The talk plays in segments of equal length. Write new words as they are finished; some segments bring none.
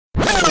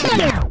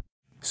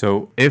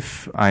So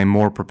if I'm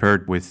more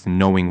prepared with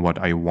knowing what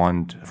I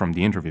want from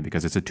the interview,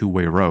 because it's a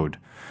two-way road,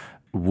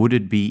 would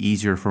it be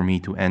easier for me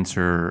to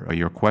answer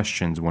your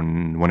questions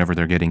whenever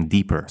they're getting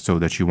deeper, so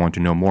that you want to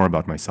know more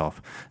about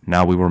myself?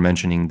 Now we were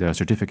mentioning the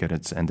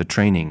certificates and the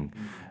training.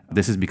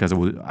 This is because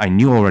I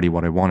knew already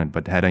what I wanted,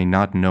 but had I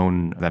not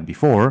known that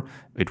before,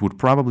 it would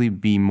probably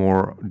be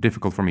more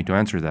difficult for me to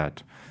answer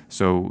that.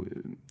 So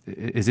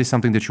is this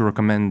something that you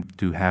recommend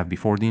to have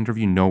before the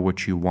interview? Know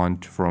what you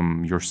want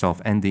from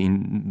yourself and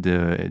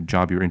the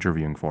job you're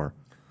interviewing for?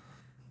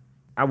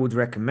 I would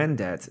recommend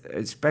that,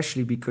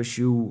 especially because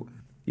you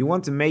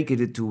want to make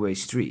it a two-way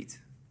street.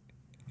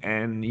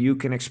 And you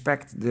can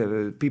expect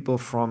the people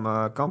from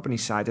a company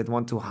side that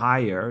want to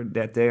hire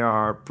that they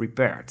are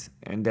prepared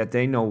and that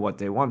they know what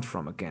they want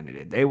from a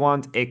candidate. They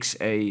want X,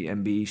 A,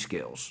 and B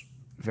skills.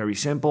 Very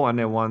simple, and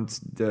they want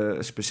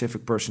the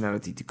specific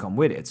personality to come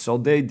with it. So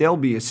they'll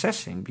be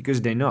assessing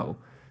because they know.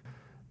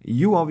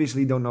 You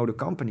obviously don't know the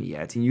company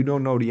yet, and you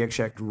don't know the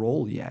exact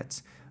role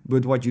yet.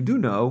 But what you do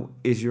know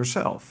is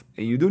yourself.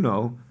 And you do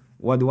know,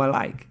 what do I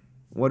like?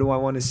 What do I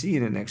want to see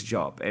in the next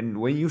job? And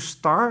when you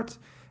start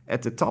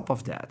at the top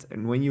of that,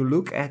 and when you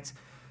look at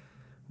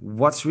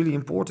what's really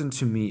important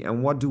to me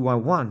and what do I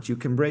want, you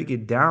can break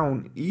it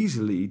down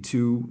easily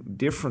to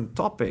different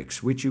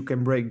topics, which you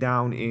can break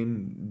down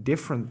in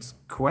different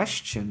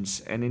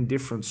questions and in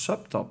different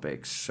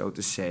subtopics, so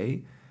to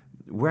say,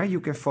 where you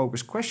can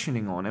focus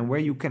questioning on and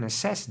where you can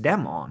assess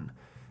them on.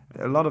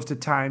 A lot of the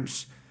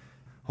times,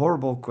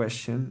 horrible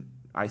question,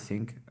 I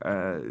think,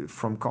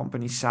 from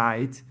company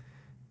side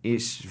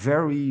is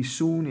very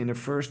soon in the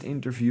first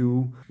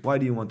interview, why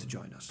do you want to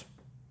join us?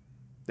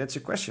 That's a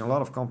question a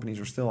lot of companies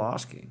are still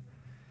asking.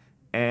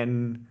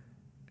 And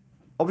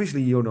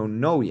obviously you don't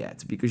know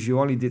yet because you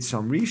only did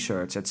some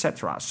research,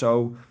 etc.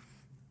 So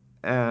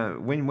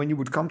when you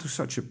would come to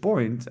such a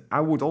point,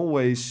 I would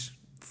always,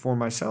 for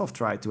myself,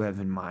 try to have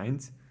in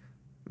mind,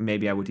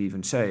 maybe I would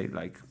even say,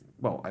 like,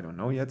 well, I don't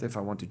know yet if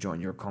I want to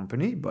join your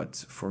company, but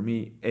for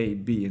me, A,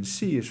 B, and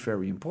C is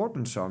very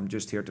important. So I'm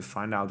just here to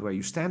find out where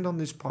you stand on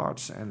these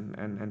parts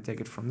and take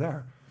it from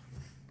there.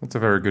 That's a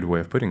very good way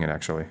of putting it,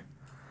 actually.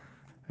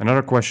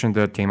 Another question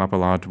that came up a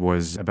lot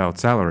was about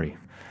salary.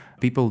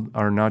 People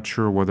are not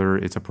sure whether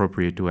it's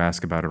appropriate to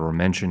ask about it or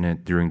mention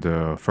it during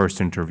the first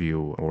interview,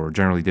 or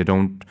generally they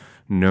don't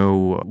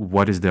know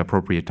what is the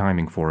appropriate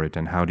timing for it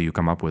and how do you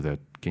come up with it.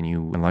 Can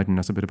you enlighten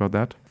us a bit about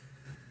that?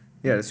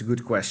 Yeah, that's a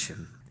good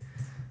question.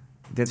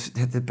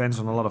 That depends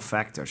on a lot of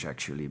factors,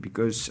 actually,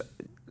 because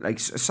like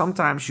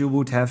sometimes you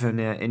would have an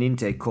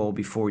intake call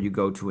before you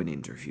go to an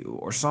interview,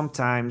 or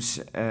sometimes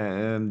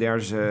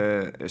there's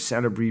a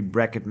salary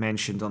bracket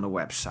mentioned on the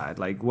website.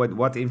 Like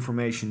what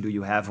information do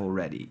you have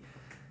already?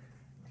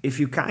 If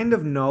you kind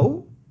of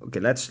know, okay,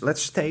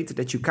 let's state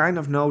that you kind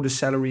of know the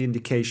salary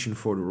indication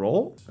for the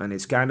role, and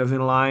it's kind of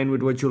in line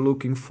with what you're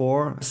looking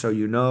for. So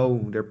you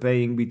know they're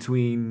paying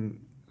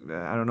between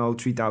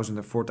 3,000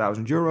 and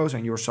 4,000 euros,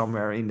 and you're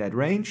somewhere in that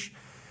range.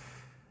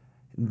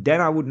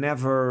 Then I would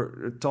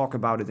never talk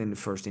about it in the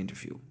first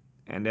interview.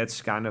 And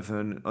that's kind of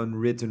an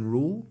unwritten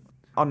rule.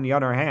 On the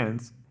other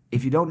hand,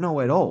 if you don't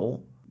know at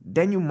all,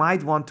 then you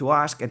might want to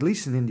ask at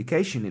least an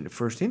indication in the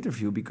first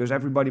interview, because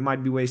everybody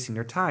might be wasting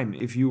their time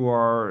if you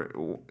are,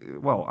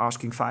 well,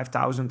 asking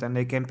 5,000 and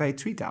they can pay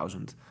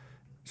 3,000.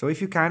 So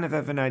if you kind of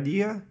have an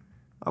idea,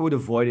 I would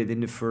avoid it in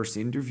the first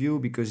interview,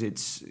 because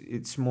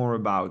it's more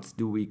about,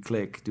 do we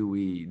click, do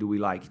we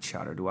like each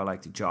other, do I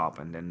like the job,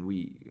 and then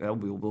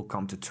we'll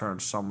come to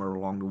terms somewhere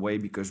along the way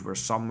because we're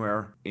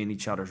somewhere in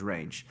each other's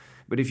range.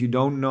 But if you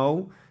don't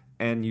know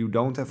and you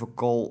don't have a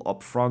call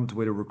up front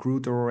with a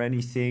recruiter or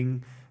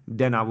anything,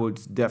 then I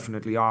would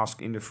definitely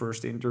ask in the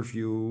first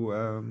interview,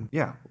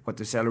 what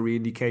the salary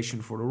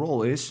indication for the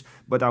role is,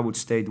 but I would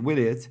state with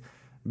it,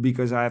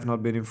 because I have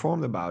not been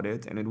informed about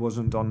it, and it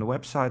wasn't on the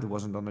website, it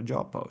wasn't on the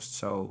job post.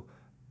 So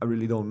I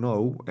really don't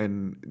know,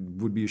 and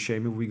it would be a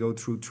shame if we go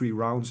through 3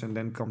 rounds and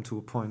then come to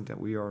a point that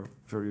we are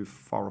very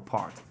far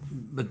apart.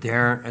 But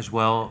there as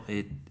well,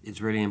 it's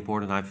really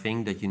important, I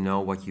think, that you know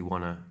what you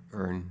want to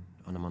earn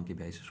on a monthly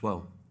basis as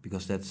well,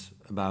 because that's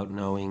about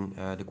knowing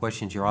the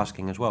questions you're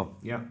asking as well.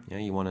 Yeah,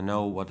 you want to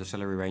know what the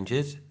salary range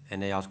is,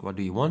 and they ask, what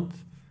do you want?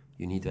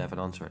 You need to have an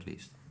answer at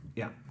least.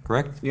 Yeah.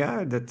 Correct?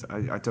 Yeah, that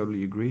I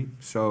totally agree.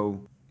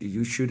 So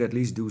you should at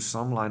least do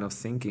some line of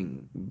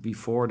thinking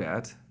before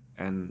that,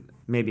 and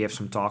maybe have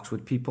some talks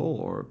with people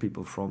or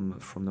people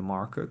from the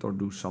market, or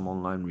do some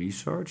online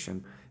research,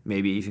 and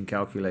maybe even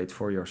calculate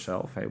for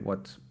yourself, hey,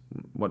 what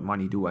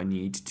money do I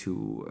need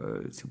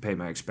to pay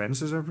my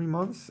expenses every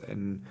month,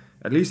 and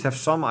at least have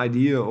some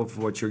idea of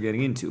what you're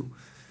getting into,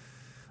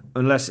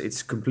 unless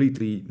it's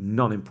completely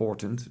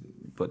non-important,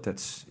 but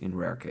that's in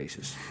rare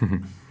cases.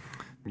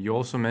 You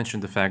also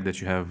mentioned the fact that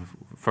you have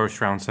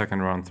first round,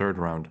 second round, third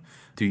round.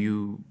 Do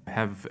you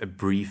have a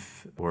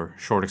brief or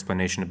short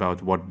explanation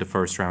about what the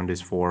first round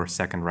is for,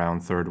 second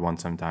round, third one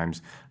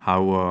sometimes?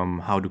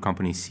 How do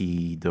companies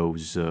see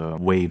those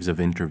waves of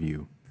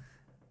interview?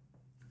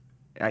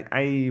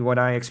 What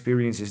I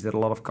experience is that a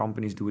lot of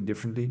companies do it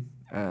differently.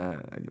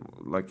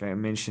 Like I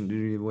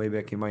mentioned way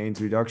back in my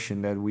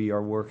introduction, that we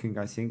are working,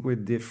 I think,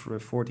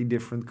 with 40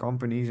 different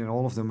companies, and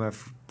all of them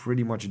have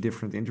pretty much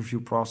different interview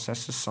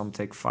processes. Some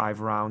take 5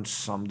 rounds,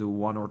 some do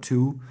 1 or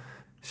 2.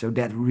 So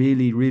that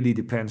really, really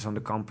depends on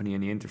the company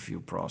and the interview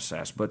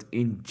process. But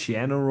in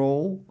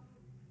general,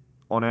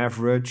 on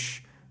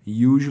average,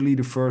 usually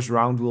the first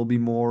round will be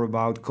more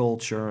about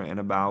culture and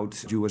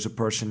about you as a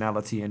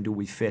personality, and do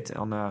we fit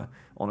on a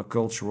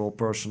cultural,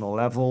 personal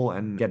level,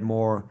 and get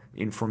more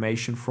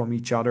information from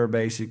each other,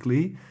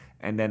 basically.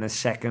 And then a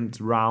second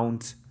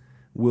round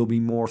will be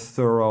more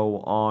thorough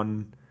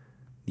on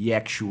the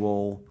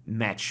actual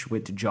match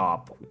with the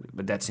job,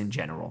 but that's in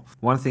general.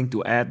 One thing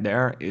to add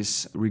there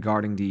is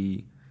regarding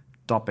the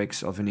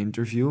topics of an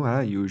interview.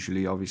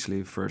 Usually,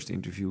 obviously, first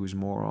interview is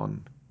more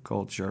on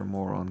culture,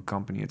 more on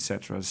company,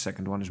 etc. The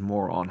second one is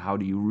more on how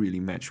do you really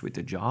match with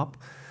the job.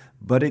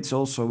 But it's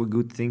also a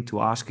good thing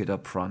to ask it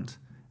up front.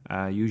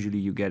 Usually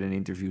you get an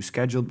interview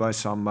scheduled by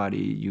somebody.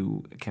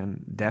 You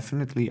can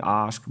definitely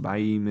ask by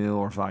email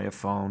or via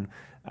phone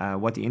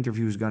what the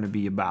interview is going to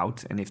be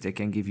about, and if they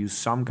can give you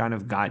some kind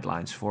of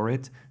guidelines for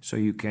it, so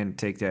you can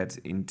take that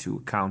into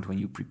account when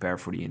you prepare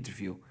for the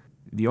interview.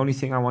 The only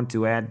thing I want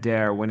to add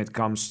there when it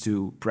comes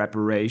to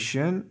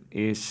preparation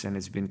is, and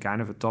it's been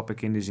kind of a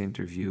topic in this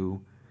interview,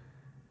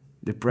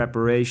 the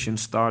preparation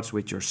starts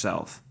with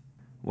yourself.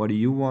 What do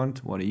you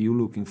want? What are you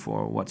looking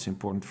for? What's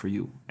important for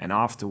you? And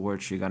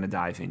afterwards, you're going to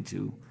dive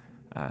into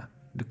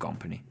the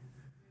company.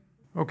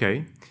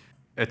 Okay.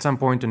 At some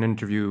point, an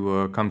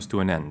interview comes to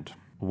an end.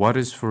 What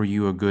is for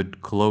you a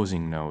good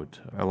closing note?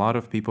 A lot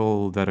of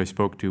people that I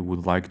spoke to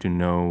would like to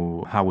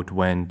know how it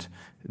went.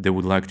 They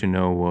would like to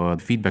know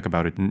feedback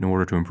about it in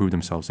order to improve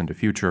themselves in the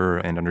future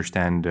and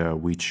understand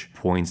which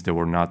points they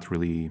were not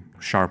really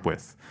sharp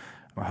with.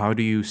 How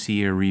do you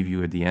see a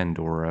review at the end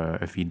or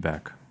a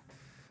feedback?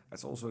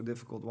 That's also a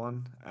difficult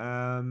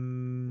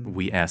one.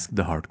 We ask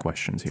the hard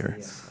questions here.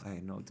 Yes, I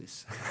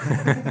notice.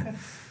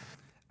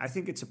 I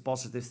think it's a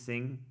positive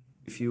thing.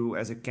 If you,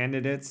 as a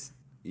candidate,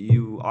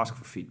 you ask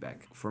for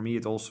feedback. For me,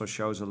 it also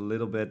shows a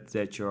little bit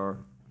that you're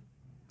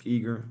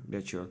eager,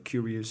 that you're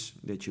curious,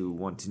 that you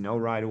want to know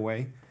right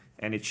away.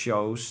 And it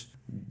shows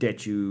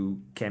that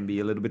you can be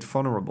a little bit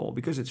vulnerable,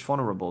 because it's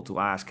vulnerable to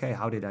ask, hey,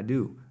 how did I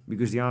do?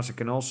 Because the answer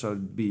can also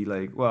be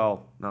like,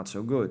 well, not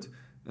so good.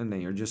 And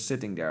then you're just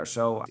sitting there.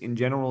 So in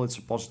general, it's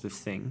a positive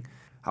thing.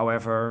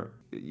 However,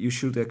 you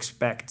should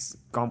expect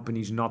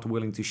companies not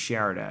willing to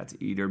share that,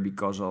 either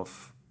because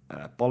of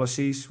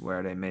policies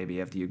where they maybe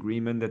have the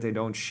agreement that they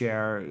don't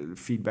share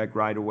feedback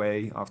right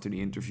away after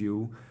the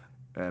interview.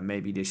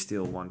 Maybe they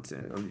still want,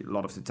 a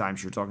lot of the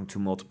times you're talking to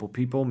multiple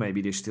people,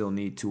 maybe they still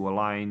need to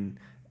align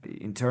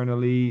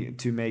internally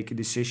to make a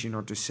decision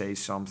or to say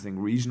something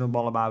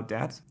reasonable about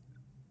that.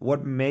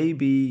 What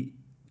maybe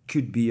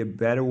could be a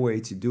better way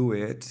to do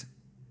it,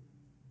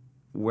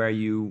 where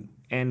you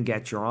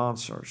get your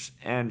answers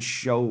and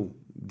show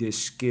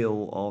this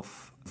skill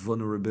of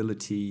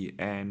vulnerability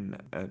and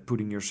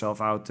putting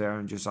yourself out there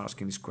and just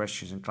asking these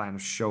questions and kind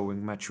of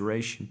showing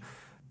maturation,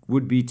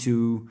 would be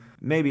to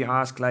maybe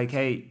ask like,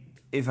 hey,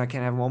 if I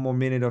can have 1 more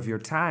minute of your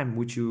time,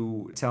 would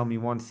you tell me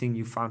one thing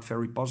you found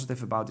very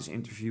positive about this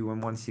interview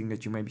and one thing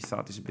that you maybe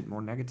thought is a bit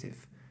more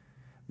negative?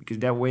 Because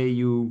that way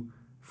you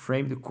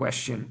frame the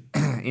question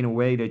in a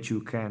way that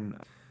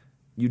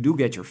you do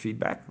get your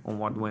feedback on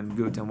what went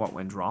good and what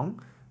went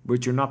wrong,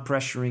 but you're not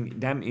pressuring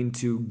them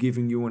into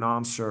giving you an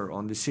answer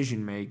on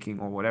decision making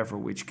or whatever,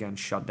 which can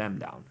shut them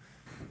down.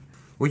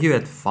 Would you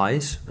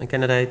advise a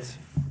candidate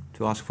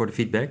to ask for the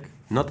feedback?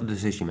 Not the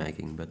decision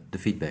making, but the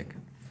feedback.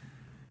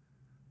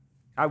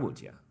 I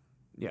would, yeah.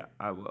 Yeah,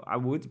 I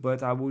would,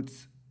 but I would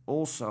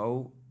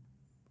also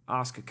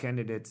ask a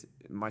candidate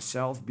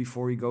myself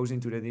before he goes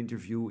into that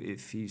interview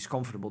if he's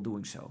comfortable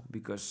doing so,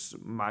 because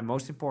my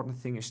most important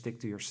thing is stick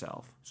to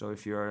yourself. So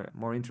if you're a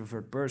more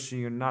introvert person,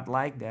 you're not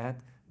like that,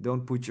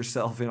 don't put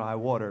yourself in high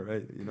water,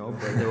 right? You know.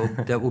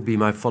 That will be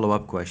my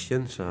follow-up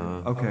question. So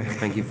okay.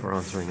 Thank you for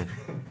answering it.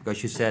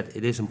 Because you said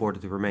it is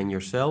important to remain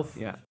yourself.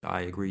 Yeah.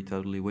 I agree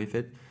totally with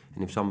it.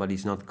 And if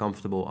somebody's not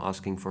comfortable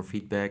asking for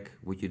feedback,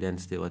 would you then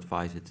still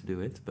advise it to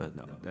do it? But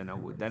no, then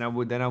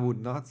I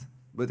would not.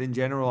 But in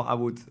general, I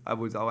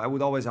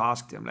would always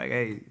ask them like,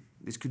 hey,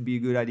 this could be a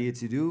good idea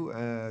to do.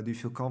 Do you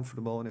feel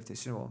comfortable? And if they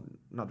say, well,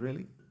 not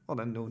really, well,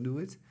 then don't do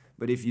it.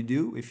 But if you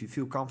do, if you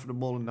feel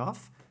comfortable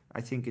enough,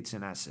 I think it's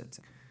an asset.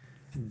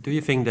 Do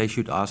you think they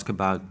should ask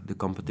about the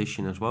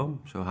competition as well?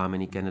 So how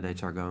many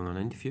candidates are going on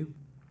an interview?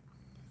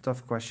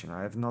 Tough question.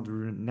 I have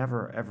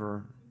never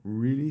ever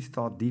really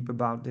thought deep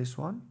about this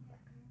one,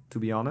 to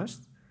be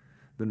honest.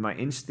 But my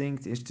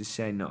instinct is to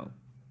say no.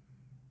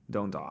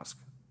 Don't ask.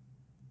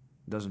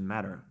 Doesn't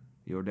matter.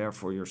 You're there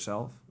for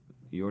yourself.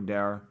 You're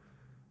there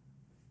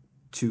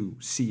to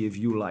see if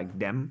you like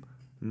them,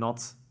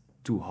 not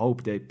to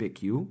hope they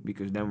pick you,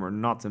 because then we're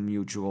not a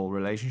mutual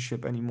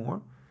relationship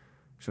anymore.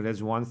 So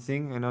that's one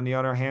thing. And on the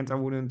other hand,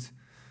 what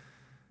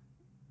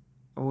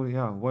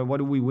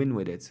do we win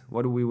with it?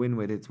 What do we win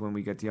with it when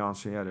we get the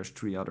answer, yeah, there's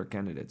 3 other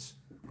candidates?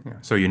 Yeah.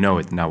 So you know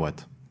it, now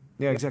what?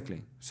 Yeah,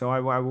 exactly. So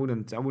I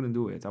wouldn't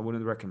do it. I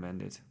wouldn't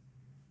recommend it.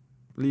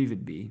 Leave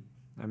it be.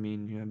 I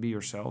mean, be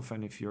yourself,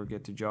 and if you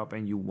get the job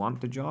and you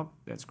want the job,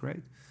 that's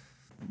great.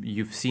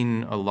 You've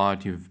seen a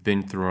lot, you've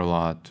been through a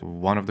lot.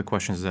 One of the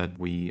questions that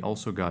we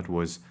also got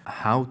was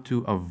how to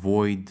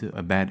avoid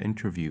a bad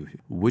interview.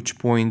 Which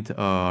point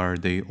are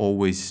they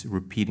always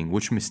repeating?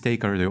 Which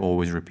mistake are they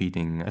always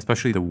repeating,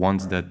 especially the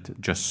ones that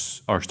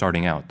just are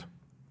starting out,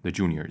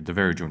 the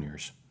very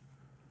juniors?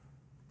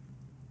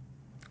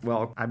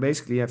 Well, I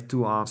basically have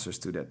two answers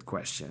to that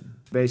question.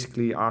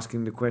 Basically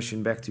asking the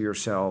question back to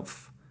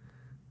yourself,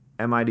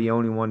 am I the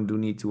only one who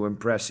need to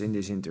impress in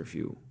this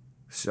interview?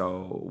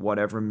 So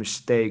whatever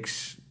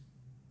mistakes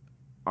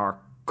are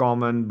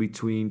common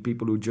between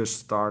people who just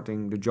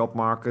starting the job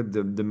market,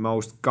 the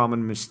most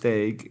common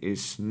mistake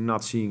is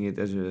not seeing it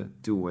as a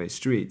two-way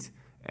street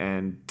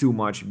and too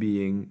much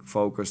being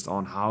focused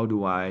on how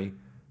do I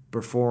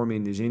perform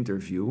in this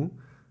interview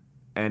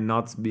and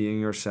not being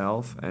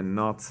yourself and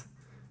not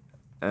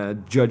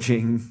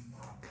judging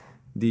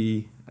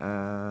the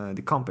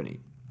company.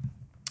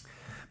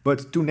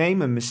 But to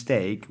name a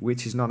mistake,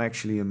 which is not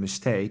actually a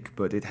mistake,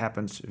 but it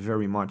happens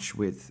very much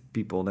with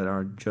people that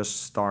are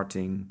just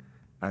starting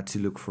to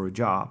look for a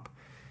job,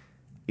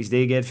 is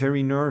they get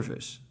very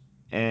nervous.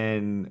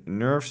 And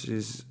nerves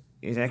is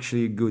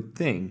actually a good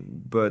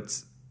thing,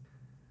 but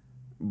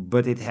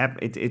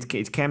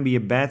it can be a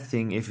bad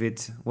thing if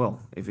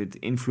it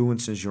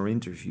influences your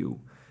interview.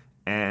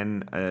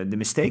 And the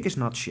mistake is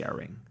not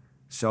sharing.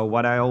 So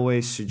what I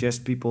always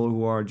suggest people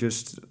who are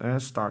just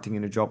starting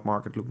in the job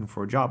market looking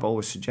for a job, I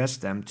always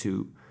suggest them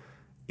to,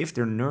 if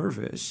they're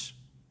nervous,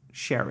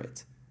 share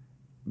it.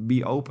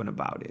 Be open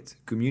about it.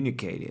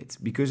 Communicate it.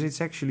 Because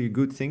it's actually a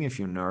good thing if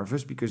you're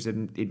nervous because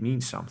it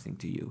means something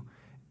to you.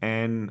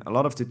 And a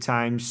lot of the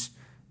times,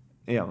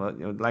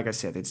 like I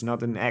said, it's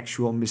not an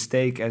actual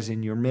mistake as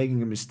in you're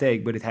making a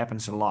mistake, but it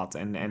happens a lot.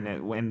 And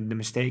when the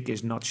mistake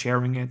is not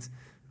sharing it,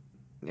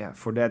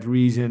 for that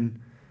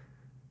reason,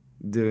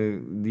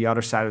 the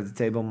other side of the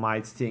table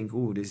might think,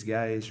 oh, this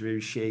guy is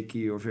very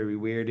shaky or very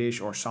weirdish,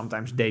 or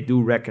sometimes they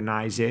do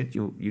recognize it.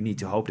 You need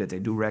to hope that they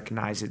do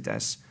recognize it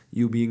as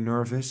you being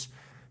nervous.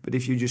 But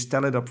if you just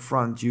tell it up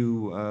front,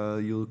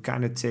 you'll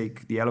kind of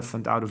take the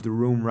elephant out of the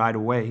room right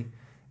away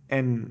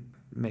and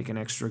make an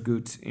extra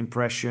good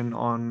impression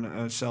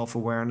on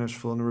self-awareness,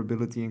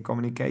 vulnerability, and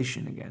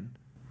communication again.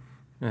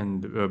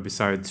 And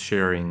besides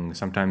sharing,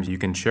 sometimes you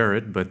can share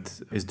it, but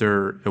is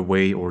there a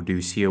way, or do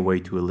you see a way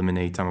to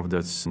eliminate some of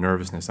this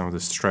nervousness, some of the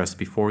stress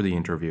before the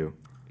interview?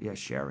 Yeah,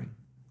 sharing.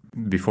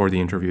 Before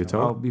the interview at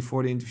all? Well,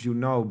 before the interview,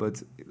 no,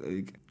 but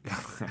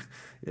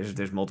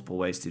there's multiple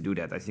ways to do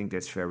that. I think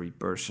that's very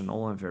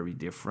personal and very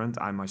different.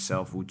 I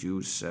myself would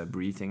use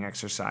breathing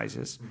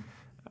exercises.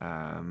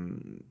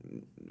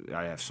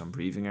 I have some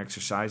breathing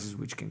exercises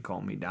which can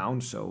calm me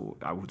down, so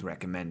I would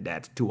recommend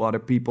that to other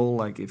people,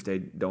 like if they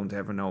don't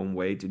have an own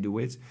way to do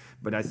it.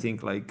 But I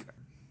think like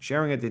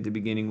sharing it at the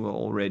beginning will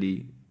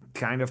already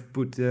kind of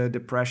put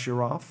the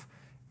pressure off,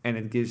 and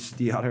it gives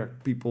the other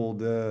people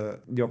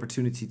the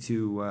opportunity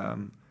to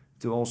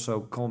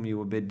also calm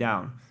you a bit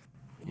down.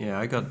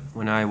 Yeah,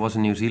 when I was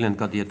in New Zealand,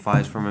 got the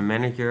advice from a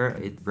manager.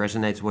 It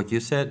resonates what you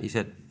said. He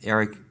said,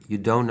 Eric, you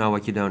don't know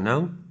what you don't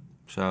know.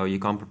 So you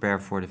can't prepare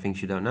for the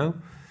things you don't know.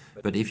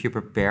 But if you're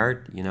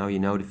prepared, you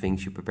know the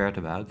things you're prepared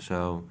about.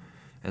 So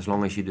as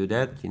long as you do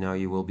that,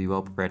 you will be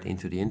well prepared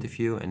into the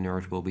interview, and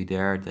nerves will be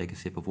there. Take a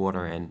sip of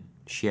water and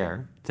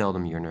share. Tell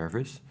them you're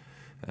nervous,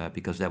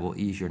 because that will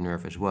ease your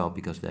nerve as well,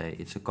 because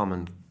it's a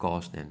common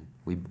cause then.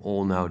 We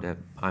all know that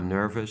I'm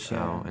nervous,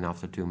 and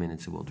after 2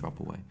 minutes it will drop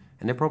away.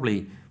 And that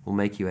probably will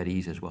make you at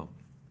ease as well.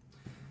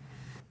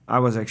 I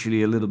was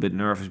actually a little bit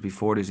nervous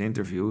before this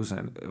interviews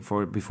and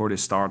before the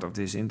start of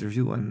this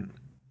interview, and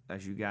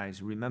as you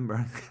guys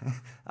remember,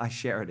 I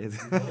shared it.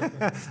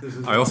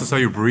 I also saw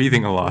you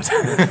breathing a lot.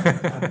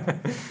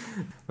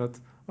 But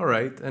all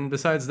right. And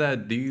besides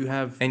that, do you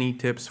have any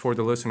tips for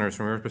the listeners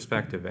from your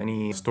perspective?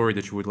 Any story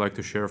that you would like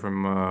to share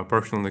from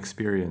personal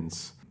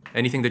experience?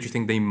 Anything that you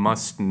think they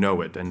must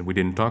know it, and we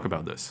didn't talk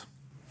about this?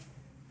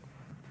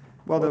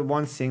 Well, the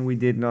one thing we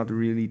did not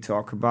really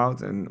talk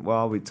about,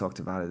 we talked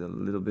about it a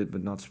little bit,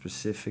 but not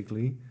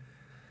specifically.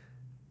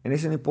 And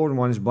it's an important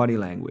one, is body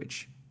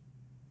language.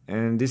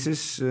 And this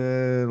is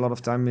a lot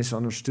of time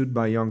misunderstood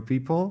by young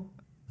people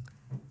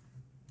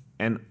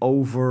and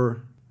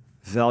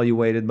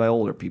overvaluated by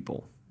older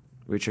people,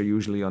 which are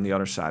usually on the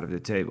other side of the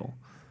table.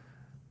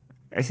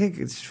 I think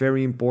it's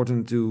very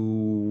important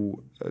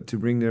to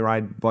bring the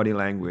right body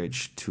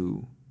language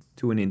to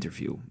an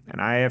interview. And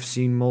I have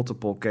seen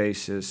multiple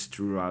cases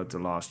throughout the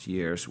last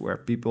years where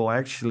people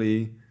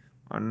actually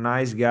are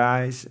nice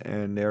guys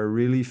and they're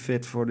really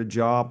fit for the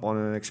job on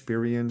an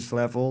experience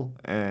level,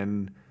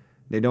 and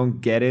they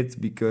don't get it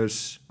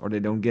they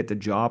don't get the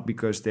job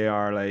because they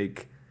are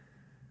like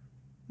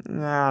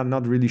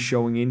not really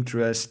showing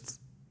interest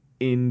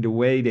in the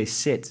way they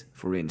sit,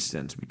 for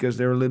instance, because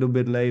they're a little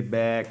bit laid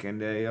back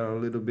and they are a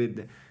little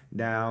bit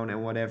down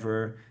and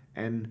whatever.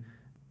 And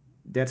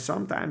that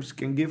sometimes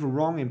can give a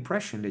wrong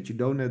impression that you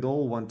don't at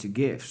all want to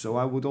give. So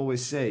I would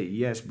always say,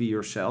 yes, be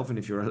yourself. And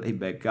if you're a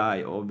laid-back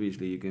guy,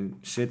 obviously you can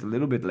sit a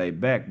little bit laid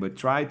back, but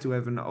try to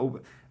have an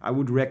open... I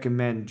would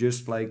recommend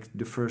just like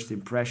the first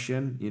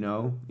impression,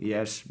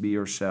 yes, be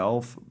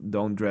yourself.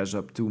 Don't dress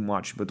up too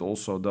much, but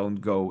also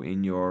don't go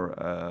in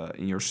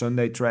your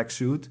Sunday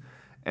tracksuit.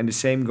 And the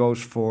same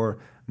goes for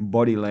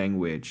body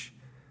language.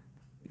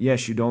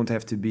 Yes, you don't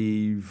have to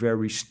be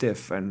very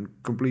stiff and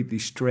completely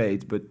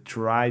straight, but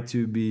try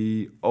to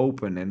be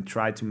open and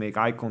try to make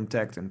eye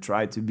contact and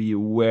try to be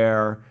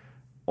aware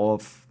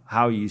of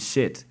how you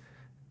sit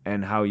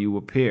and how you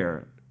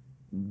appear.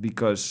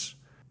 Because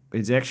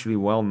it's actually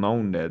well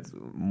known that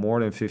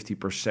more than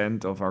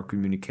 50% of our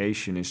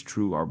communication is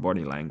through our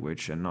body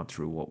language and not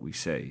through what we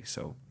say.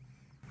 So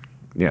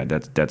yeah,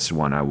 that's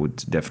one I would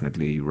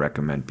definitely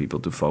recommend people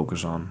to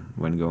focus on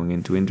when going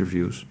into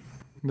interviews.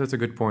 That's a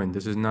good point.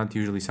 This is not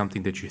usually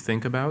something that you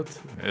think about,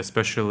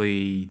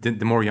 especially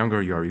the more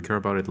younger you are, you care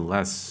about it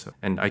less.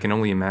 And I can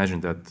only imagine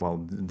that,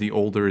 well, the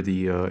older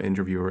the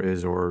interviewer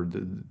is, or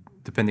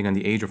depending on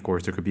the age, of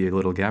course, there could be a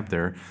little gap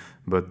there.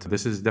 But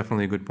this is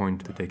definitely a good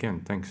point to take in.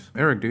 Thanks.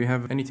 Eric, do you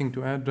have anything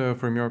to add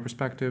from your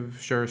perspective?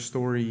 Share a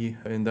story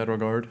in that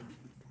regard?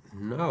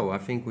 No, I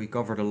think we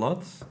covered a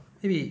lot.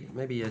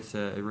 Maybe it's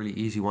a really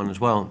easy one as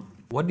well.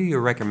 What do you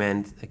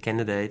recommend a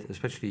candidate,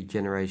 especially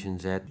Generation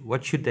Z,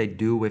 what should they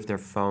do with their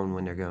phone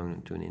when they're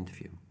going to an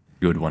interview?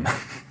 Good one.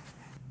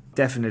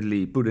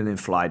 Definitely put it in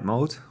flight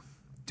mode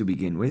to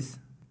begin with.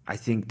 I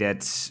think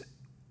that's,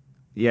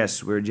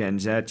 yes, we're Gen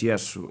Z,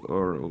 yes,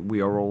 or we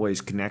are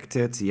always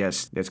connected.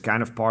 Yes, that's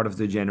kind of part of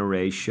the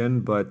generation,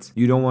 but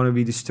you don't want to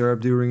be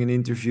disturbed during an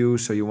interview,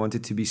 so you want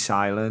it to be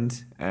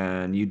silent,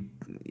 and you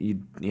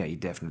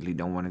definitely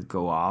don't want it to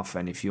go off.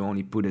 And if you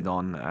only put it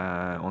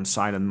on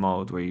silent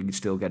mode where you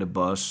still get a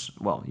buzz,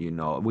 well,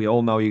 we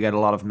all know you get a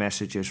lot of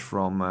messages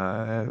from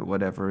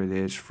whatever it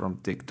is, from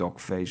TikTok,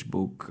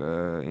 Facebook,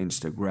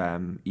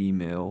 Instagram,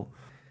 email.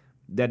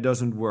 That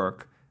doesn't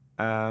work.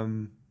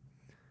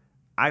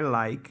 I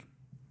like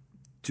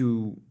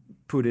to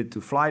put it to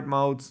flight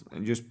mode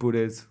and just put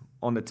it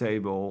on the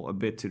table a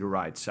bit to the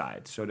right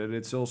side, so that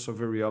it's also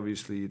very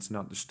obviously it's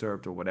not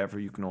disturbed or whatever.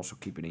 You can also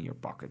keep it in your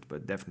pocket,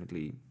 but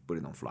definitely put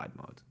it on flight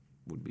mode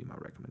would be my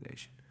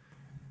recommendation.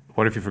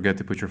 What if you forget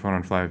to put your phone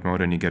on flight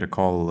mode and you get a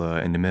call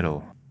in the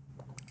middle?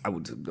 I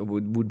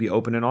would be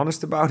open and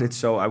honest about it.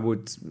 So I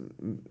would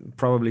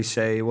probably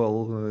say,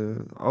 well,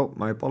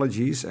 my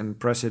apologies, and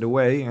press it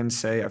away and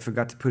say I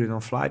forgot to put it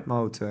on flight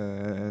mode,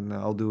 and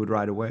I'll do it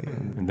right away.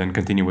 And then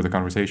continue with the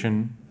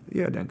conversation?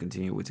 Yeah, then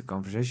continue with the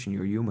conversation.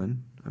 You're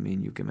human. I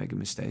mean, you can make a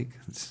mistake.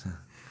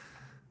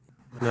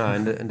 No,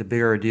 and the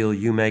bigger a deal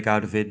you make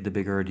out of it, the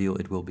bigger a deal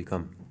it will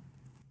become.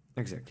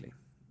 Exactly.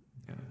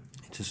 Yeah.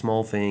 It's a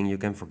small thing. You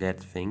can forget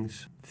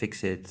things.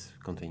 Fix it.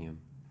 Continue.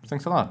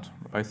 Thanks a lot.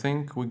 I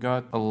think we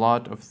got a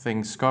lot of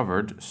things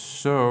covered.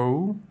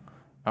 So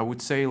I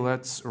would say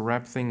let's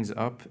wrap things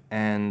up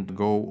and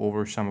go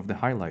over some of the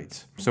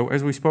highlights. So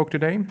as we spoke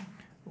today,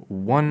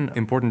 one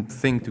important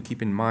thing to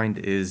keep in mind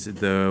is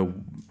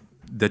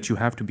that you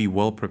have to be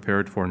well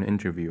prepared for an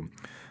interview.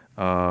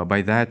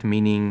 By that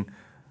meaning,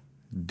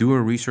 do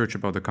a research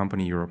about the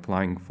company you're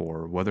applying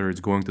for, whether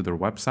it's going to their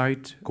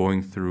website,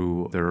 going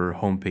through their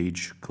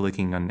homepage,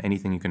 clicking on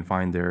anything you can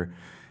find there.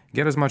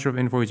 Get as much of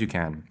info as you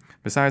can.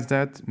 Besides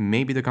that,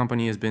 maybe the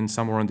company has been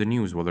somewhere on the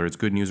news, whether it's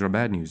good news or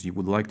bad news. You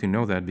would like to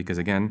know that because,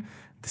 again,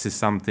 this is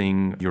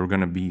something you're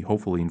going to be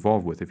hopefully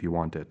involved with if you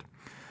want it.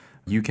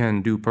 You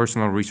can do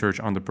personal research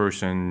on the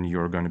person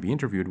you're going to be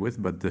interviewed with,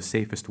 but the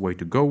safest way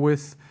to go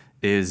with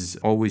is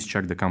always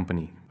check the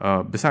company.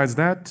 Besides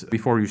that,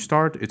 before you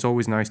start, it's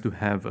always nice to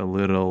have a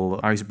little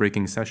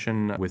ice-breaking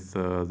session with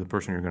the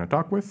person you're going to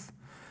talk with.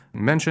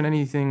 Mention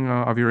anything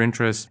of your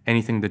interest,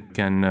 anything that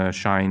can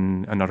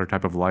shine another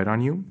type of light on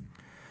you.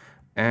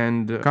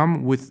 And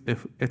come with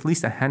at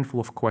least a handful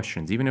of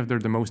questions, even if they're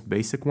the most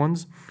basic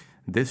ones.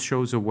 This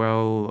shows a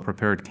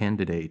well-prepared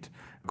candidate.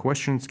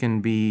 Questions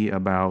can be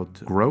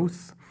about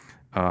growth,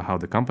 how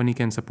the company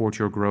can support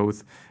your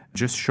growth.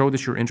 Just show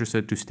that you're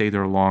interested to stay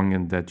there long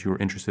and that you're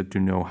interested to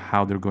know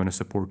how they're going to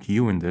support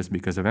you in this,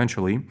 because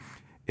eventually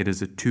it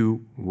is a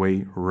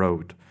two-way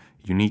road.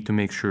 You need to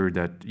make sure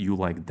that you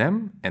like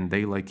them and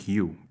they like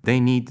you. They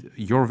need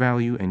your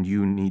value and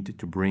you need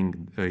to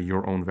bring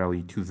your own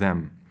value to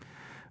them.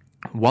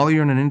 While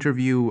you're in an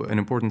interview, an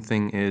important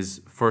thing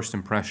is first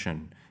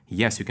impression.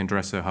 Yes, you can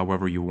dress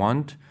however you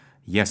want.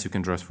 Yes, you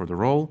can dress for the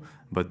role,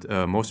 but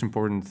most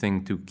important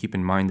thing to keep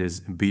in mind is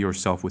be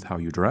yourself with how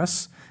you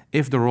dress.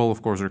 If the role,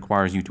 of course,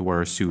 requires you to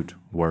wear a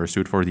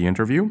suit for the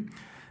interview.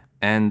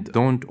 And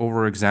don't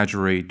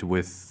over-exaggerate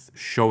with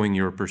showing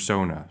your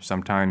persona.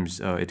 Sometimes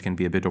it can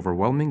be a bit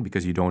overwhelming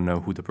because you don't know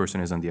who the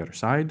person is on the other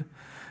side.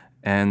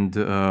 And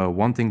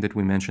one thing that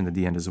we mentioned at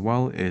the end as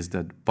well is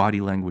that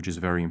body language is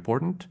very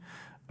important.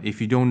 If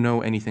you don't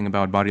know anything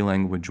about body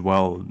language,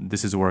 well,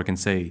 this is where I can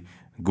say,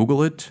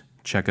 Google it,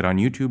 check it on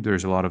YouTube.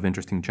 There's a lot of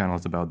interesting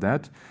channels about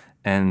that.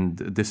 And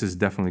this is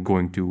definitely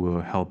going to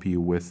help you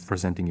with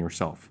presenting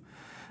yourself.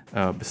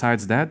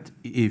 Besides that,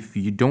 if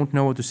you don't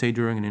know what to say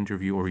during an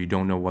interview, or you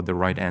don't know what the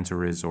right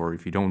answer is, or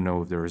if you don't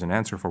know if there is an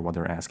answer for what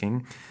they're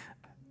asking,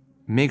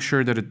 make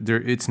sure that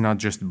it's not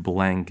just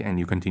blank and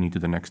you continue to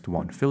the next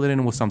one. Fill it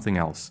in with something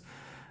else.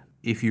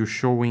 If you're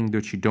showing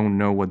that you don't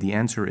know what the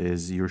answer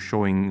is, you're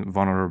showing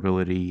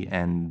vulnerability,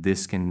 and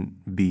this can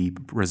be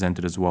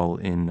presented as well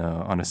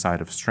on a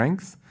side of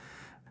strength.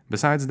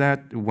 Besides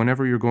that,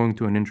 whenever you're going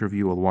to an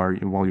interview or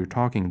while you're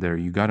talking there,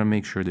 you got to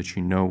make sure that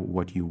you know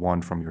what you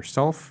want from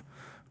yourself,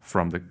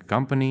 from the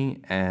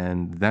company,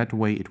 and that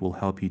way it will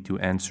help you to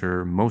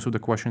answer most of the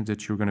questions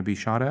that you're going to be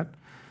shot at.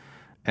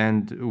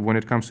 And when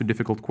it comes to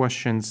difficult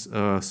questions,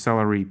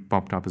 salary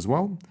popped up as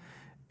well.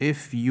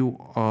 If you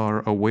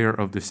are aware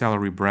of the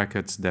salary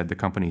brackets that the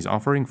company is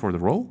offering for the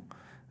role,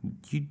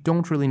 you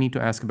don't really need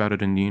to ask about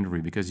it in the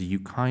interview because you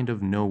kind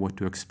of know what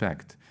to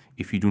expect.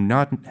 If you do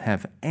not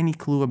have any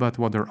clue about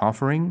what they're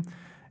offering,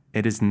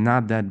 it is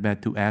not that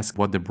bad to ask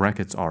what the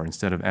brackets are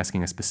instead of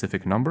asking a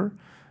specific number,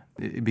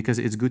 because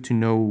it's good to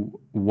know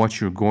what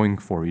you're going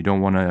for. You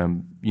don't want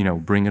to,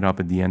 bring it up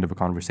at the end of a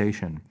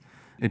conversation.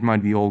 It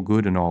might be all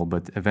good and all,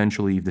 but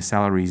eventually if the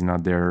salary is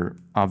not there,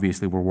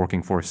 obviously we're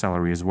working for a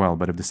salary as well.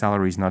 But if the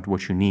salary is not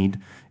what you need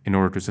in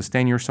order to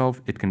sustain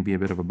yourself, it can be a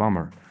bit of a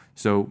bummer.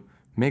 So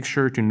make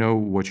sure to know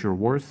what you're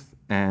worth,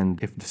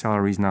 and if the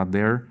salary is not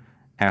there,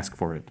 ask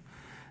for it.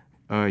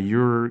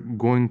 You're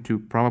going to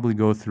probably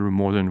go through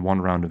more than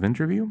one round of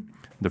interview.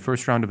 The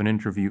first round of an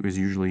interview is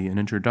usually an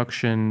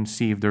introduction,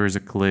 see if there is a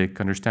click,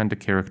 understand the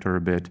character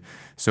a bit.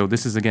 So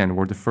this is, again,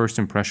 where the first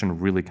impression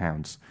really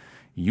counts.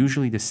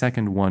 Usually the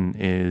second one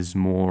is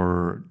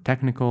more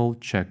technical,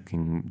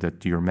 checking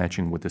that you're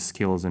matching with the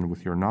skills and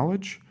with your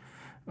knowledge.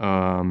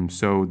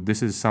 So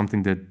this is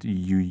something that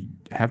you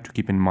have to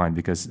keep in mind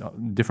because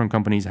different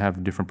companies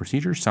have different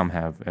procedures. Some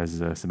have,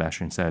 as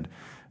Sebastian said,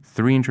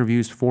 3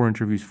 interviews, 4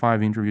 interviews,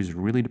 5 interviews. It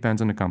really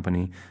depends on the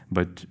company.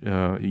 But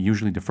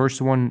usually the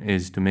first one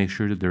is to make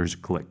sure that there's a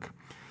click.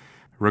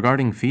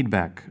 Regarding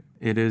feedback,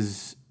 it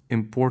is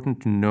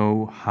important to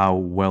know how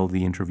well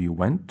the interview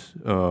went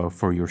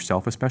for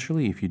yourself,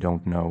 especially if you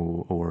don't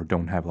know or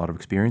don't have a lot of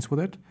experience with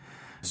it.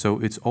 So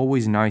it's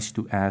always nice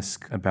to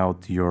ask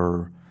about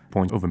your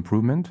point of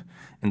improvement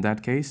in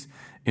that case,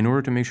 in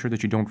order to make sure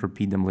that you don't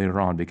repeat them later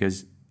on,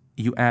 because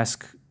you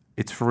ask,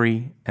 it's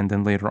free, and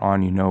then later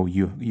on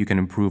you can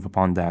improve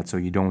upon that, so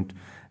you don't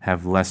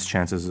have less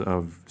chances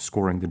of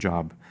scoring the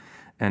job.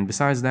 And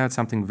besides that,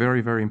 something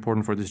very, very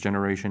important for this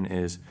generation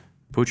is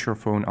put your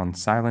phone on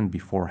silent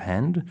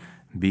beforehand,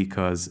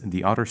 because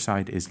the other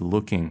side is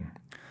looking.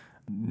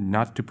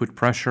 Not to put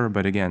pressure,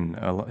 but again,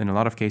 in a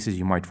lot of cases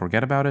you might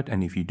forget about it,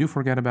 and if you do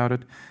forget about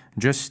it,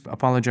 just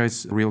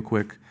apologize real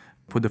quick,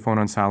 put the phone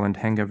on silent,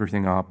 hang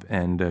everything up,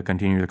 and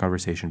continue the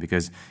conversation,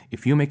 because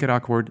if you make it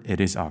awkward, it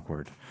is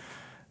awkward.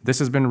 This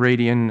has been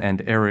Radian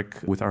and Eric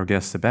with our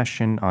guest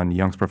Sebastian on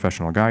Young's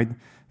Professional Guide.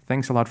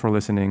 Thanks a lot for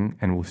listening,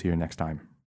 and we'll see you next time.